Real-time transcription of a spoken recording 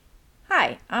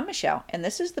Hi, I'm Michelle, and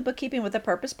this is the Bookkeeping with a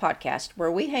Purpose podcast,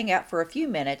 where we hang out for a few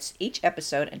minutes each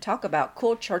episode and talk about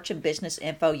cool church and business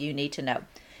info you need to know.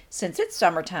 Since it's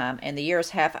summertime and the year is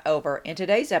half over, in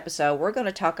today's episode, we're going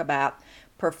to talk about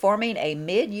performing a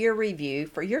mid-year review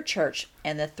for your church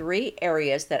and the 3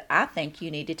 areas that I think you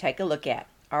need to take a look at.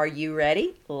 Are you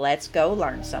ready? Let's go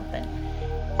learn something.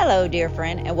 Hello, dear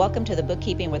friend, and welcome to the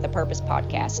Bookkeeping with a Purpose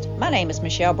podcast. My name is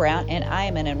Michelle Brown, and I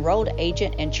am an enrolled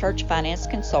agent and church finance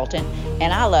consultant,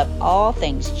 and I love all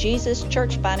things Jesus,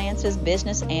 church finances,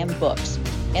 business, and books.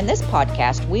 In this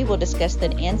podcast, we will discuss the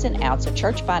ins and outs of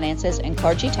church finances and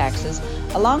clergy taxes,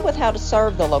 along with how to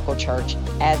serve the local church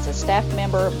as a staff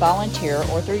member, volunteer,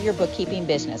 or through your bookkeeping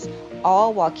business,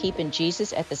 all while keeping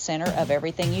Jesus at the center of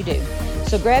everything you do.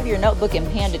 So grab your notebook and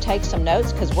pen to take some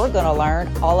notes, because we're going to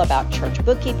learn all about church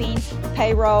bookkeeping,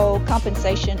 payroll,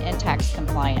 compensation, and tax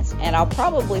compliance. And I'll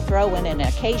probably throw in an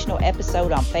occasional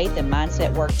episode on faith and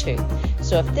mindset work too.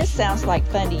 So if this sounds like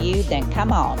fun to you, then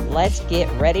come on, let's get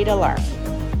ready to learn.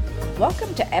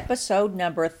 Welcome to episode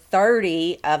number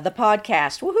 30 of the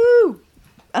podcast. Woohoo!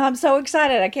 I'm so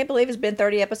excited. I can't believe it's been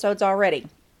 30 episodes already.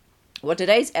 Well,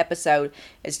 today's episode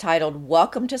is titled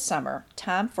Welcome to Summer,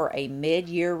 Time for a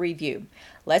Mid-Year Review.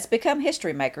 Let's become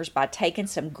history makers by taking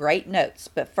some great notes.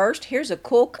 But first, here's a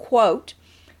cool quote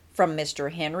from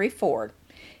Mr. Henry Ford.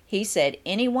 He said,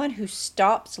 "Anyone who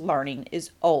stops learning is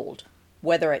old,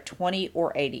 whether at 20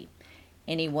 or 80.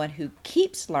 Anyone who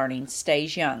keeps learning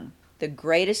stays young. The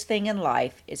greatest thing in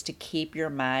life is to keep your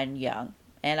mind young."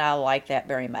 And I like that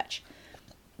very much.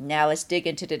 Now let's dig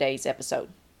into today's episode.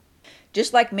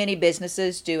 Just like many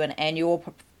businesses do an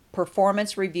annual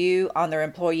performance review on their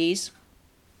employees,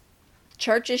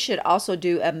 churches should also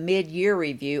do a mid-year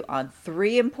review on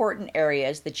 3 important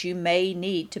areas that you may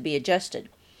need to be adjusted.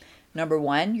 Number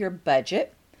 1, your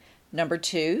budget. Number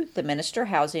 2, the minister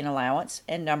housing allowance.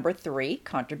 And number 3,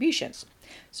 contributions.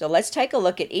 So let's take a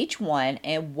look at each one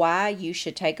and why you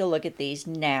should take a look at these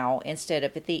now instead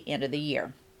of at the end of the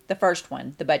year. The first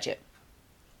one, the budget.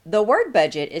 The word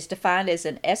budget is defined as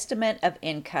an estimate of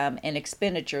income and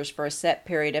expenditures for a set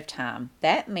period of time.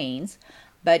 That means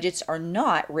budgets are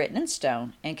not written in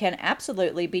stone and can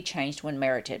absolutely be changed when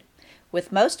merited.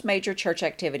 With most major church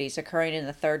activities occurring in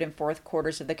the 3rd and 4th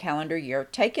quarters of the calendar year,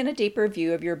 taking a deeper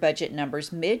view of your budget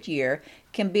numbers mid-year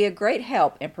can be a great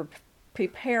help in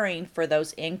preparing for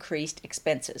those increased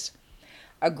expenses.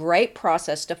 A great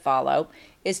process to follow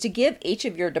is to give each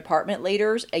of your department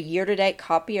leaders a year-to-date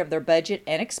copy of their budget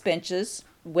and expenses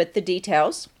with the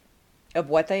details of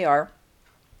what they are,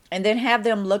 and then have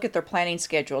them look at their planning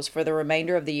schedules for the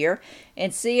remainder of the year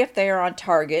and see if they are on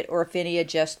target or if any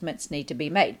adjustments need to be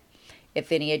made.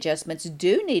 If any adjustments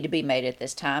do need to be made at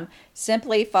this time,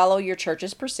 simply follow your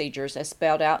church's procedures as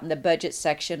spelled out in the budget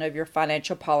section of your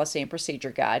financial policy and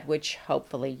procedure guide, which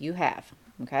hopefully you have.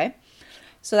 Okay?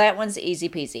 So that one's easy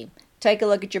peasy. Take a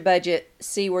look at your budget,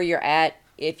 see where you're at.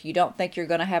 If you don't think you're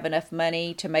going to have enough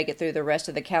money to make it through the rest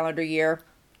of the calendar year,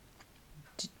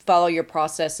 follow your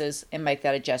processes and make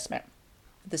that adjustment.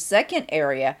 The second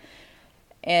area,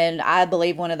 and I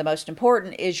believe one of the most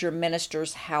important, is your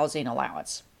minister's housing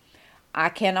allowance. I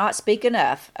cannot speak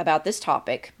enough about this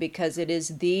topic because it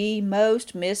is the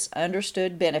most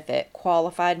misunderstood benefit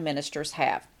qualified ministers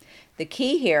have. The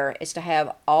key here is to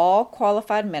have all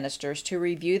qualified ministers to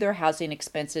review their housing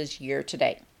expenses year to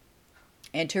date.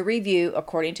 And to review,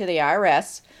 according to the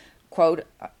IRS,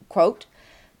 quote,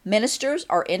 ministers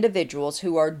are individuals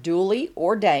who are duly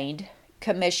ordained,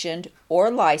 commissioned, or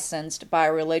licensed by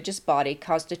a religious body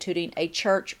constituting a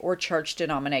church or church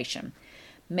denomination.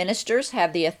 Ministers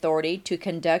have the authority to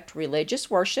conduct religious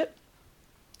worship,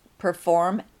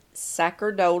 perform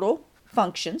sacerdotal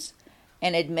functions,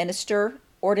 and administer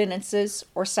ordinances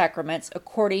or sacraments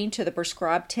according to the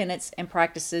prescribed tenets and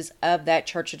practices of that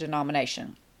church or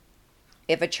denomination.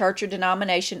 If a church or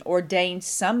denomination ordains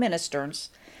some ministers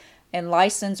and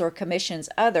licenses or commissions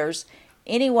others,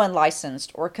 anyone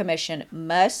licensed or commissioned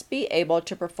must be able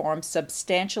to perform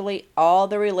substantially all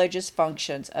the religious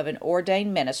functions of an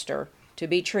ordained minister to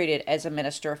be treated as a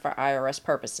minister for IRS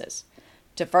purposes.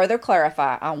 To further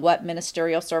clarify on what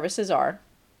ministerial services are,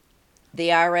 the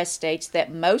IRS states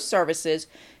that most services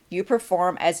you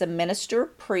perform as a minister,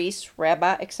 priest,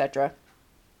 rabbi, etc.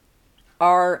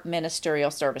 are ministerial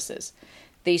services.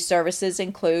 These services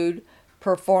include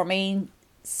performing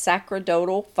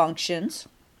sacerdotal functions,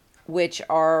 which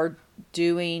are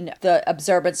doing the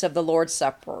observance of the Lord's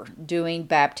Supper, doing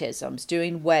baptisms,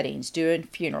 doing weddings, doing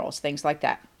funerals, things like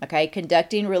that. Okay,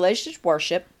 conducting religious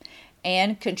worship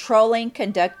and controlling,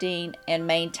 conducting, and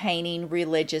maintaining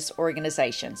religious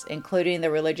organizations, including the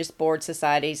religious board,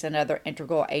 societies, and other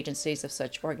integral agencies of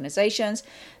such organizations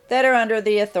that are under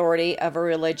the authority of a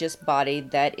religious body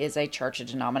that is a church or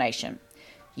denomination.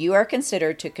 You are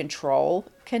considered to control,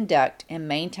 conduct, and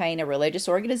maintain a religious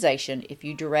organization if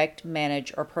you direct,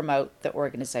 manage, or promote the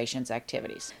organization's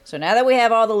activities. So now that we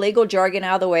have all the legal jargon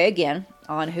out of the way again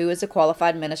on who is a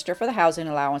qualified minister for the housing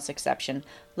allowance exception,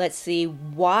 let's see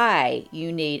why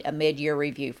you need a mid-year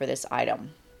review for this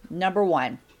item. Number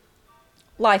one,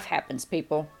 life happens,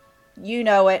 people. You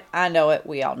know it, I know it,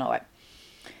 we all know it.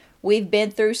 We've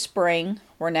been through spring.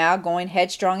 We're now going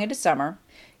headstrong into summer.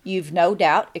 You've no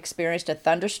doubt experienced a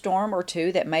thunderstorm or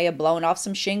two that may have blown off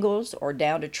some shingles or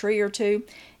downed a tree or two.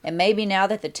 And maybe now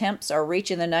that the temps are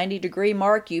reaching the 90-degree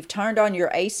mark, you've turned on your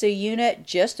AC unit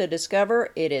just to discover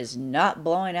it is not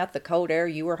blowing out the cold air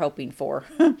you were hoping for.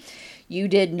 You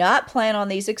did not plan on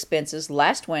these expenses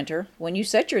last winter when you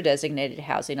set your designated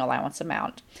housing allowance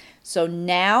amount. So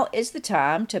now is the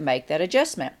time to make that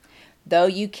adjustment. Though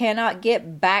you cannot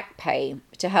get back pay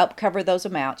to help cover those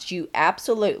amounts, you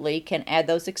absolutely can add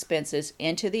those expenses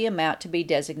into the amount to be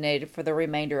designated for the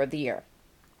remainder of the year.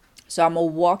 So I'm going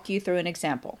to walk you through an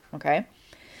example, okay?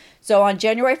 So on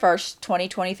January 1st,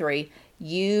 2023,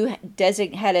 you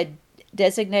had a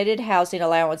designated housing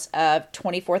allowance of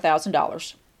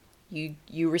 $24,000.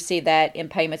 You received that in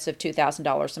payments of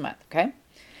 $2,000 a month, okay?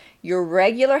 Your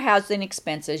regular housing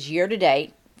expenses year to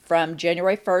date from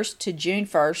January 1st to June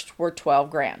 1st were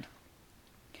 $12,000.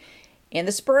 In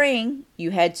the spring,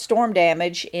 you had storm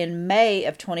damage in May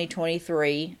of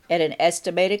 2023 at an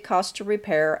estimated cost to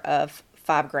repair of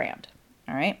 $5,000.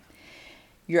 All right.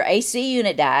 Your AC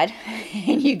unit died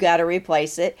and you got to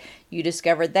replace it. You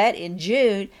discovered that in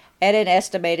June at an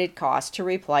estimated cost to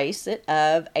replace it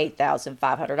of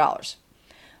 $8,500.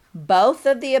 Both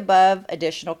of the above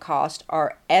additional costs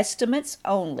are estimates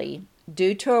only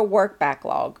due to a work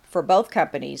backlog for both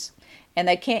companies, and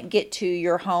they can't get to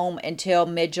your home until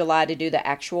mid-July to do the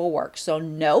actual work. So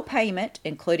no payment,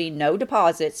 including no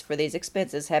deposits for these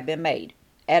expenses, have been made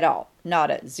at all.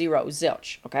 Nada, zero,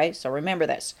 zilch. Okay, so remember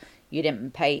this. You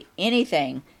didn't pay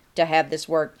anything to have this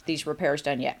work, these repairs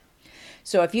done yet.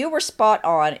 So if you were spot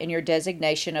on in your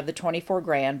designation of the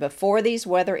 $24,000 before these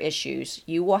weather issues,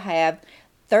 you will have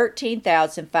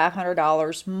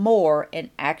 $13,500 more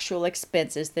in actual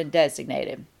expenses than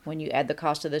designated. When you add the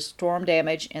cost of the storm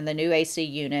damage and the new AC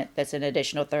unit, that's an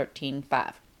additional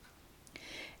 $13,500.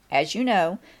 As you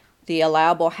know, the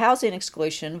allowable housing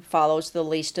exclusion follows the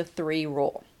least of three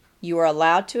rule. You are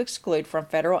allowed to exclude from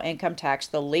federal income tax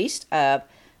the least of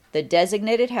the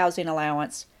designated housing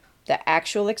allowance, the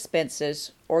actual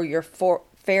expenses, or your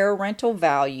fair rental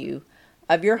value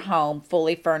of your home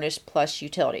fully furnished plus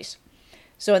utilities.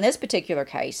 So in this particular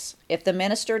case, if the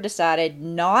minister decided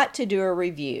not to do a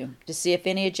review to see if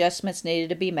any adjustments needed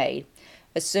to be made,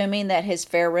 assuming that his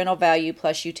fair rental value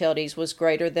plus utilities was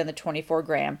greater than the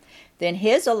 $24,000, then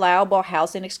his allowable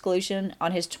housing exclusion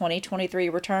on his 2023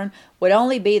 return would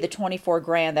only be the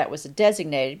 $24,000 that was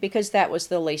designated, because that was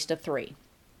the least of three.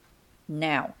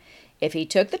 Now, if he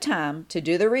took the time to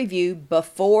do the review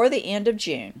before the end of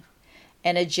June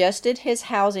and adjusted his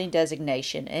housing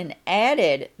designation and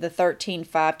added the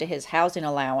 $13,500 to his housing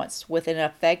allowance with an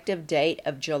effective date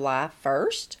of July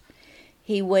 1st,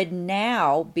 he would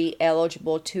now be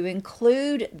eligible to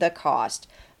include the cost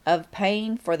of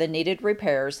paying for the needed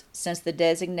repairs, since the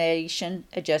designation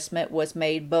adjustment was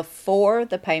made before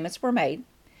the payments were made.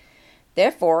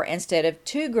 Therefore, instead of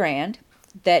 $2,000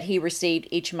 that he received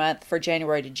each month for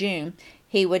January to June,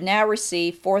 he would now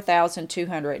receive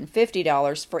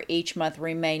 $4,250 for each month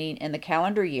remaining in the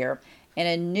calendar year, and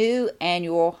a new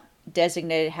annual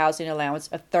designated housing allowance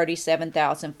of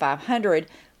 $37,500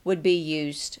 would be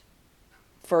used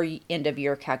for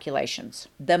end-of-year calculations.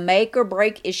 The make or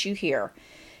break issue here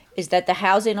is that the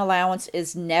housing allowance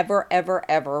is never, ever,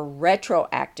 ever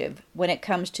retroactive when it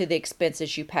comes to the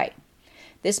expenses you pay.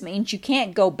 This means you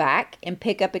can't go back and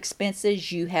pick up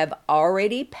expenses you have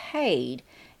already paid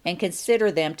and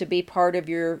consider them to be part of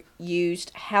your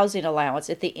used housing allowance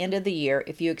at the end of the year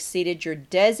if you exceeded your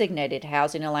designated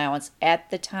housing allowance at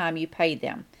the time you paid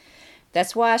them.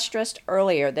 That's why I stressed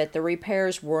earlier that the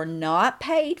repairs were not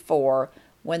paid for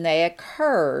when they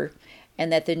occurred,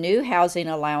 and that the new housing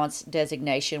allowance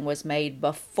designation was made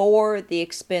before the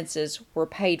expenses were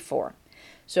paid for.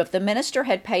 So if the minister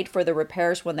had paid for the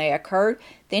repairs when they occurred,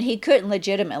 then he couldn't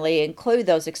legitimately include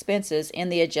those expenses in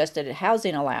the adjusted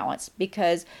housing allowance,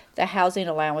 because the housing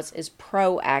allowance is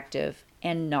proactive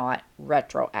and not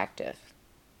retroactive.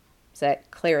 Is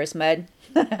that clear as mud?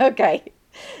 Okay.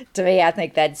 To me, I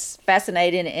think that's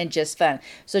fascinating and just fun.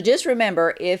 So just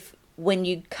remember, if when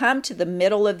you come to the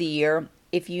middle of the year,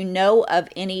 if you know of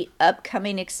any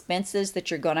upcoming expenses that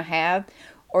you're going to have,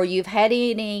 or you've had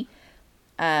any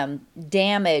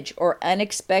damage or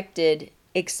unexpected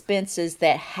expenses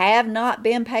that have not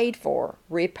been paid for,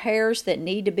 repairs that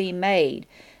need to be made,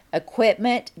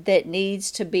 equipment that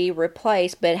needs to be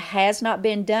replaced but has not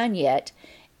been done yet,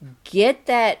 get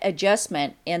that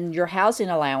adjustment in your housing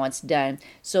allowance done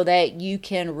so that you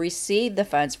can receive the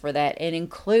funds for that and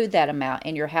include that amount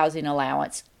in your housing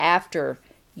allowance after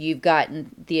you've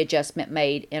gotten the adjustment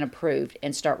made and approved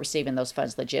and start receiving those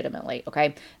funds legitimately.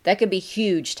 Okay, that could be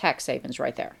huge tax savings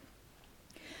right there.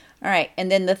 All right,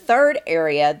 and then the third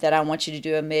area that I want you to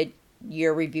do a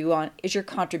mid-year review on is your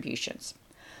contributions.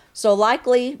 So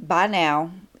likely by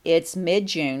now it's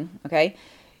mid-June. Okay,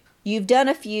 you've done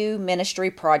a few ministry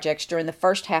projects during the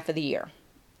first half of the year.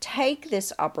 Take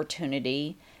this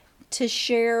opportunity to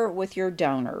share with your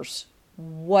donors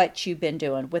what you've been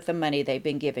doing with the money they've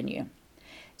been giving you.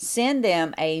 Send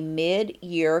them a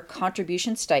mid-year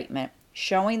contribution statement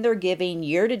showing their giving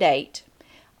year to date,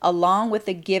 along with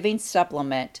the giving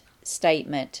supplement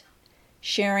statement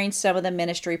sharing some of the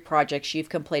ministry projects you've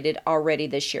completed already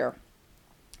this year.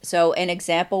 So an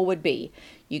example would be,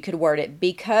 you could word it,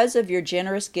 because of your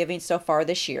generous giving so far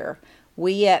this year,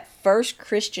 we at First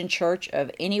Christian Church of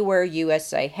Anywhere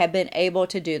USA have been able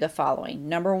to do the following.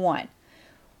 Number one,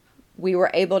 we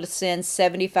were able to send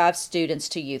 75 students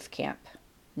to youth camp.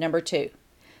 Number two,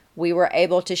 we were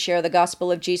able to share the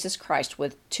gospel of Jesus Christ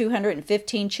with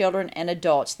 215 children and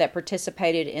adults that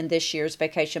participated in this year's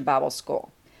Vacation Bible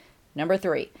School. Number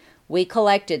three, we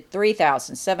collected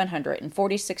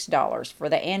 $3,746 for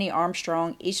the Annie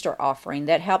Armstrong Easter offering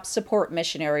that helps support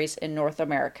missionaries in North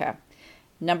America.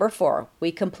 Number four,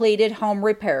 we completed home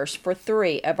repairs for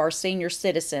 3 of our senior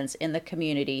citizens in the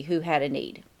community who had a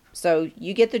need. So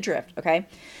you get the drift, okay?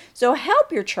 So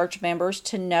help your church members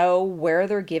to know where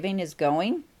their giving is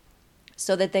going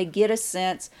so that they get a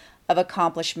sense of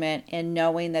accomplishment in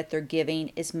knowing that their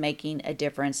giving is making a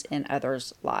difference in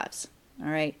others' lives.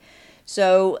 All right?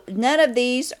 So none of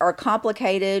these are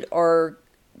complicated or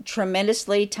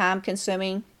tremendously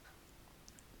time-consuming.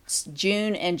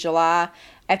 June and July,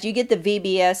 after you get the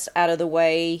VBS out of the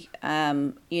way,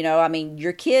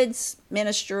 your kids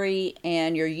ministry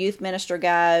and your youth minister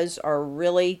guys are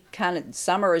really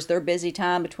summer is their busy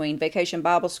time between Vacation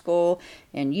Bible School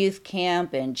and youth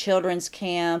camp and children's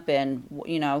camp and,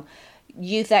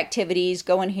 youth activities,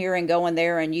 going here and going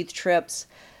there and youth trips.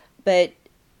 But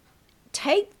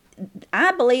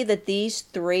I believe that these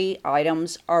 3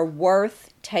 items are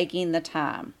worth taking the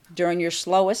time during your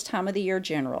slowest time of the year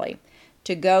generally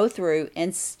to go through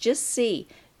and just see,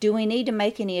 do we need to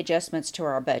make any adjustments to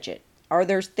our budget? Are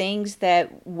there things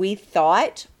that we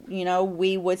thought,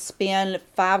 we would spend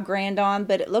 $5,000 on,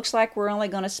 but it looks like we're only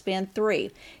going to spend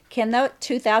 $3,000? Can that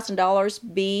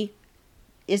 $2,000 be,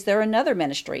 is there another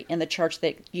ministry in the church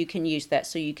that you can use that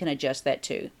so you can adjust that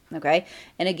too? Okay.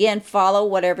 And again, follow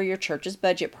whatever your church's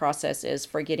budget process is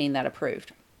for getting that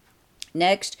approved.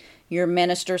 Next, your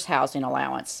minister's housing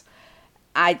allowance.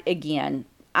 I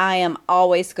am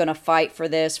always going to fight for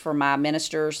this for my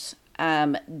ministers.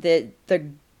 The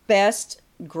best,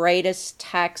 greatest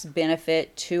tax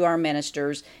benefit to our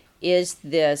ministers is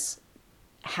this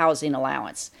housing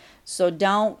allowance. So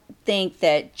don't think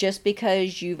that just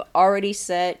because you've already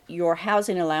set your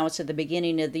housing allowance at the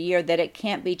beginning of the year that it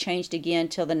can't be changed again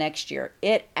till the next year.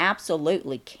 It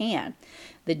absolutely can.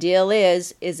 The deal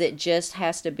is it just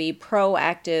has to be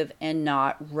proactive and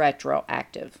not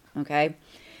retroactive, okay?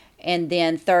 And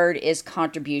then third is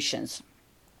contributions.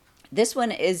 This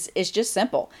one is just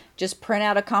simple. Just print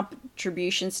out a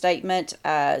contribution statement,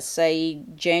 say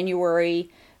January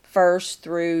 1st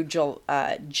through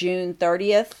June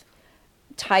 30th.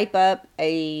 Type up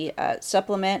a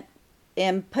supplement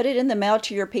and put it in the mail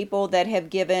to your people that have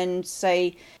given,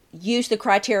 say, use the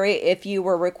criteria. If you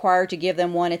were required to give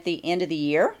them one at the end of the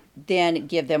year, then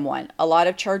give them one.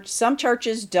 Some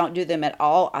churches don't do them at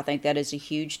all. I think that is a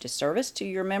huge disservice to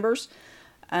your members.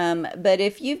 But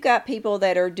if you've got people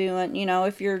that are doing,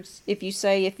 if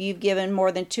you've given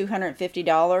more than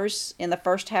 $250 in the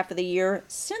first half of the year,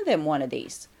 send them one of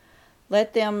these.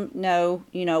 Let them know,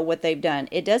 what they've done.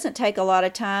 It doesn't take a lot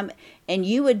of time, and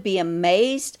you would be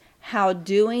amazed how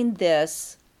doing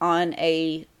this on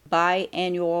a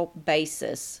biannual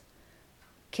basis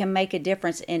can make a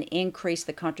difference and increase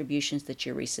the contributions that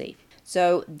you receive.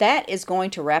 So that is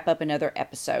going to wrap up another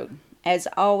episode. As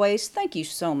always, thank you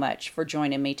so much for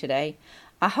joining me today.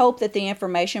 I hope that the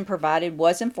information provided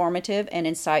was informative and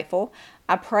insightful.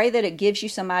 I pray that it gives you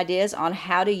some ideas on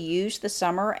how to use the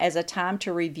summer as a time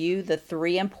to review the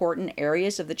 3 important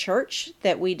areas of the church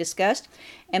that we discussed.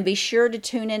 And be sure to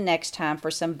tune in next time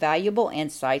for some valuable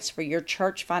insights for your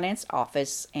church finance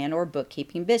office and or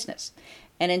bookkeeping business.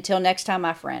 And until next time,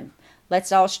 my friend,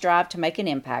 let's all strive to make an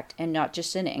impact and not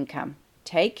just an income.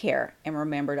 Take care, and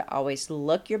remember to always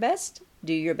look your best,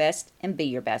 do your best, and be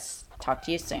your best. Talk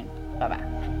to you soon.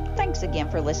 Bye-bye. Thanks again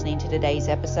for listening to today's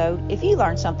episode. If you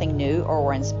learned something new or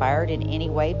were inspired in any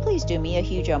way, please do me a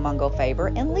huge omungo favor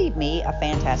and leave me a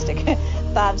fantastic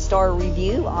 5-star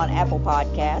review on Apple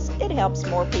Podcasts. It helps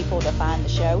more people to find the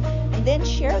show. And then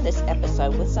share this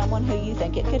episode with someone who you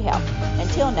think it could help.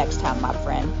 Until next time, my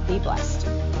friend, be blessed.